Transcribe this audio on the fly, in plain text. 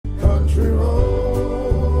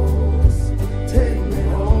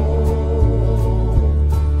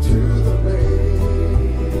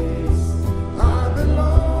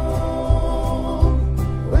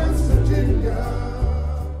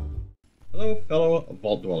fellow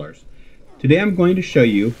vault dwellers. Today I'm going to show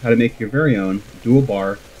you how to make your very own dual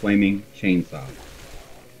bar flaming chainsaw.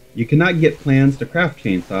 You cannot get plans to craft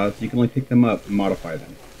chainsaws, you can only pick them up and modify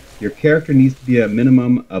them. Your character needs to be a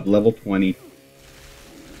minimum of level 20.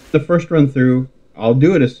 The first run through, I'll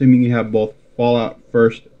do it assuming you have both Fallout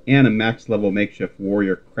First and a max level makeshift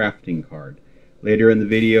warrior crafting card. Later in the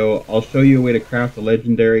video, I'll show you a way to craft a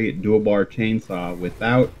legendary dual bar chainsaw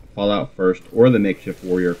without Fallout First or the makeshift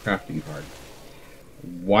warrior crafting card.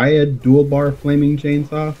 Why a dual bar flaming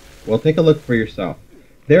chainsaw? Well, take a look for yourself.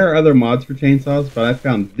 There are other mods for chainsaws, but I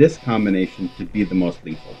found this combination to be the most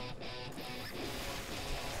lethal.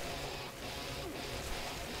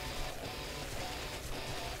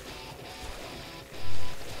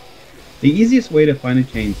 The easiest way to find a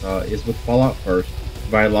chainsaw is with Fallout First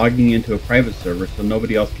by logging into a private server so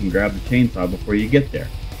nobody else can grab the chainsaw before you get there.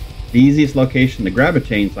 The easiest location to grab a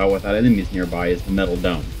chainsaw without enemies nearby is the Metal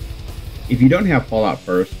Dome. If you don't have Fallout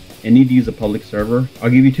First and need to use a public server, I'll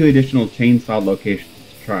give you 2 additional chainsaw locations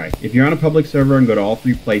to try. If you're on a public server and go to all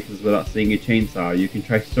 3 places without seeing a chainsaw, you can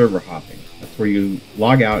try server hopping. That's where you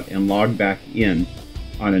log out and log back in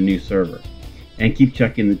on a new server and keep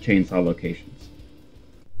checking the chainsaw locations.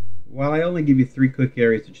 While I only give you 3 quick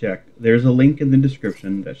areas to check, there's a link in the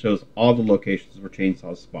description that shows all the locations where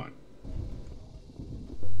chainsaws spawn.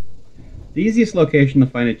 The easiest location to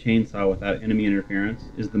find a chainsaw without enemy interference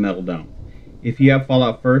is the Metal Dome. If you have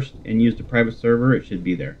Fallout First and used a private server, it should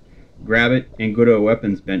be there. Grab it and go to a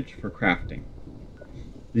weapons bench for crafting.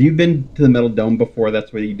 If you've been to the Metal Dome before,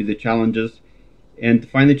 that's where you do the challenges. And to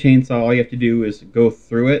find the chainsaw, all you have to do is go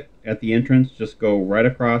through it at the entrance, just go right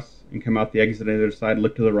across and come out the exit on the other side,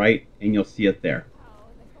 look to the right, and you'll see it there.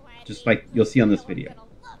 Just like you'll see on this video.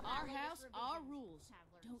 Our house, our rules.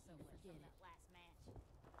 Don't forget it.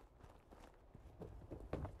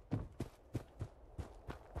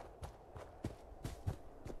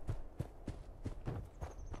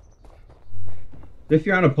 If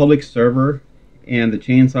you're on a public server and the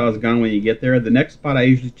chainsaw is gone when you get there, the next spot I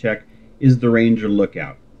usually check is the Ranger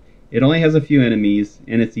Lookout. It only has a few enemies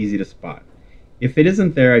and it's easy to spot. If it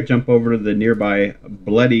isn't there, I jump over to the nearby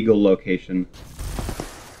Blood Eagle location.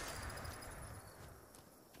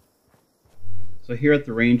 So here at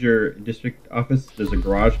the Ranger District Office, there's a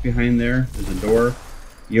garage behind there, there's a door.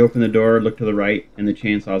 You open the door, look to the right, and the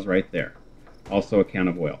chainsaw's right there. Also a can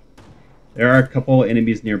of oil. There are a couple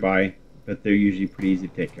enemies nearby, but they're usually pretty easy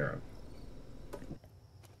to take care of.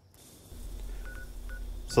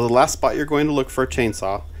 So the last spot you're going to look for a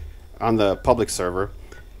chainsaw on the public server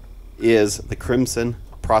is the Crimson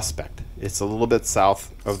Prospect. It's a little bit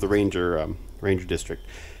south of the Ranger District.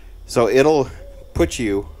 So it'll put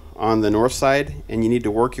you on the north side, and you need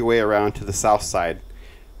to work your way around to the south side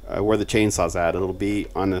where the chainsaw's at. It'll be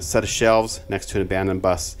on a set of shelves next to an abandoned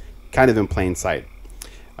bus, kind of in plain sight.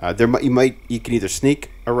 You can either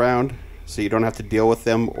sneak around so you don't have to deal with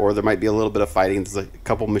them, or there might be a little bit of fighting. There's a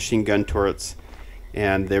couple machine gun turrets,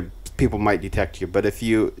 and people might detect you. But if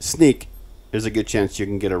you sneak, there's a good chance you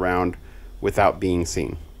can get around without being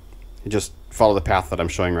seen. And just follow the path that I'm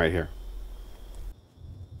showing right here.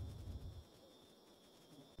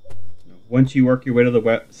 Once you work your way to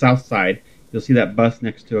the south side, you'll see that bus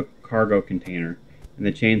next to a cargo container, and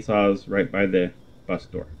the chainsaw is right by the bus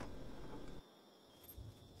door.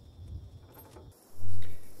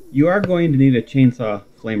 You are going to need a chainsaw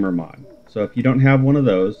flamer mod. So if you don't have one of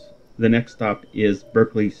those, the next stop is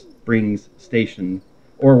Berkeley Springs Station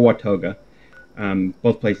or Watoga.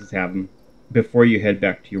 Both places have them, before you head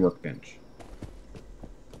back to your workbench.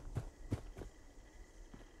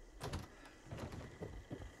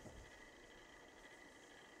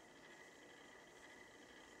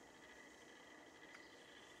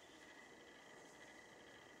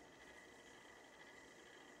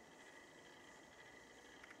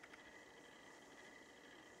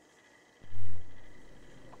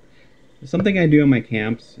 Something I do in my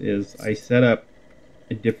camps is I set up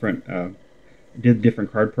a different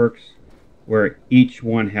card perks where each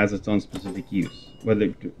one has its own specific use,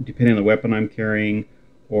 whether depending on the weapon I'm carrying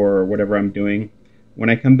or whatever I'm doing. When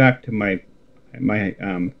I come back to my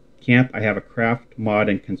camp, I have a craft, mod,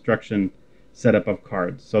 and construction setup of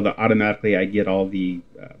cards, so that automatically I get all the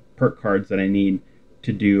perk cards that I need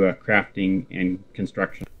to do crafting and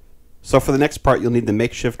construction. So for the next part, you'll need the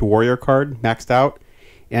makeshift warrior card maxed out.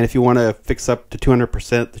 And if you want to fix up to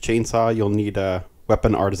 200% the chainsaw, you'll need a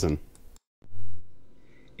weapon artisan.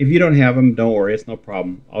 If you don't have them, don't worry, it's no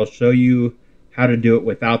problem. I'll show you how to do it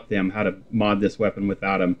without them, how to mod this weapon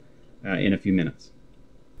without them in a few minutes.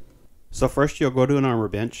 So first you'll go to an armor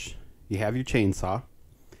bench, you have your chainsaw,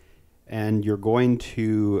 and you're going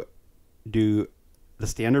to do the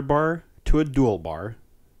standard bar, to a dual bar.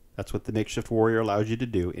 That's what the Makeshift Warrior allows you to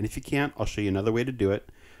do. And if you can't, I'll show you another way to do it.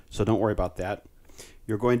 So don't worry about that.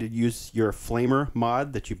 You're going to use your Flamer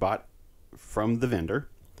mod that you bought from the vendor.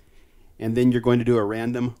 And then you're going to do a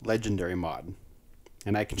random legendary mod.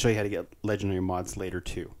 And I can show you how to get legendary mods later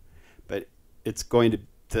too. But it's going to,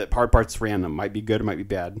 the hard part's random. Might be good, it might be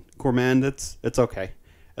bad. Gourmand, it's okay.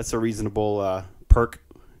 That's a reasonable perk,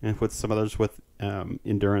 and with some others with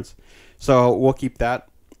endurance. So we'll keep that,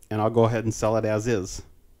 and I'll go ahead and sell it as is.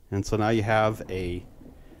 And so now you have a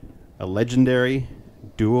legendary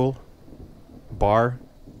dual bar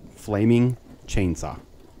flaming chainsaw.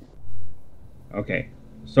 Okay,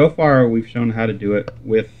 so far we've shown how to do it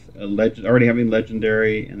with already having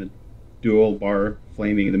legendary and the dual bar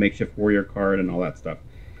flaming, the Makeshift Warrior card, and all that stuff.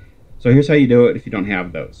 So here's how you do it if you don't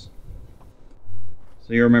have those.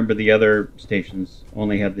 So you remember the other stations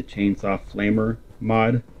only had the Chainsaw Flamer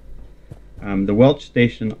mod. The Welch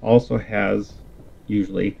station also has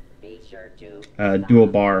usually a dual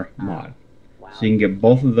bar mod. So you can get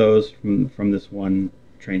both of those from this one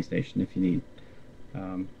train station if you need.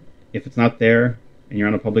 If it's not there and you're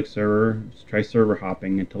on a public server, just try server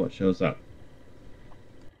hopping until it shows up.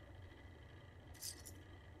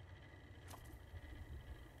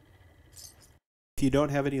 If you don't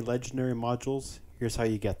have any legendary modules, here's how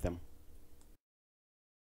you get them.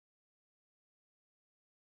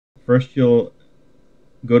 First, you'll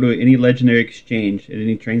go to any legendary exchange at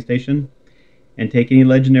any train station and take any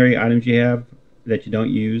legendary items you have that you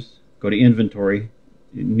don't use, go to inventory,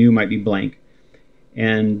 new might be blank,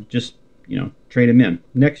 and just, trade them in.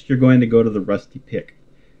 Next, you're going to go to the Rusty Pick.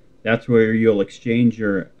 That's where you'll exchange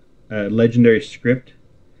your legendary script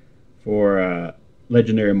for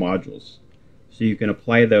legendary modules. So you can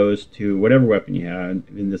apply those to whatever weapon you have,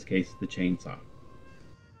 in this case the chainsaw.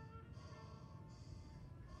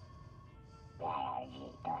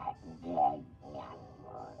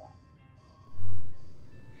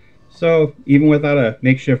 So even without a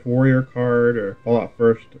Makeshift Warrior card or Fallout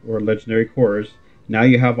First or legendary cores, now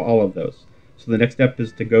you have all of those. So the next step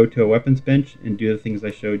is to go to a weapons bench and do the things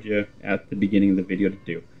I showed you at the beginning of the video to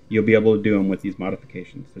do. You'll be able to do them with these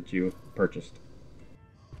modifications that you purchased.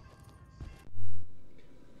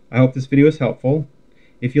 I hope this video was helpful.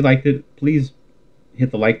 If you liked it, please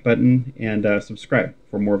hit the like button and subscribe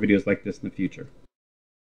for more videos like this in the future.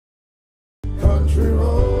 Country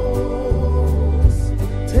road.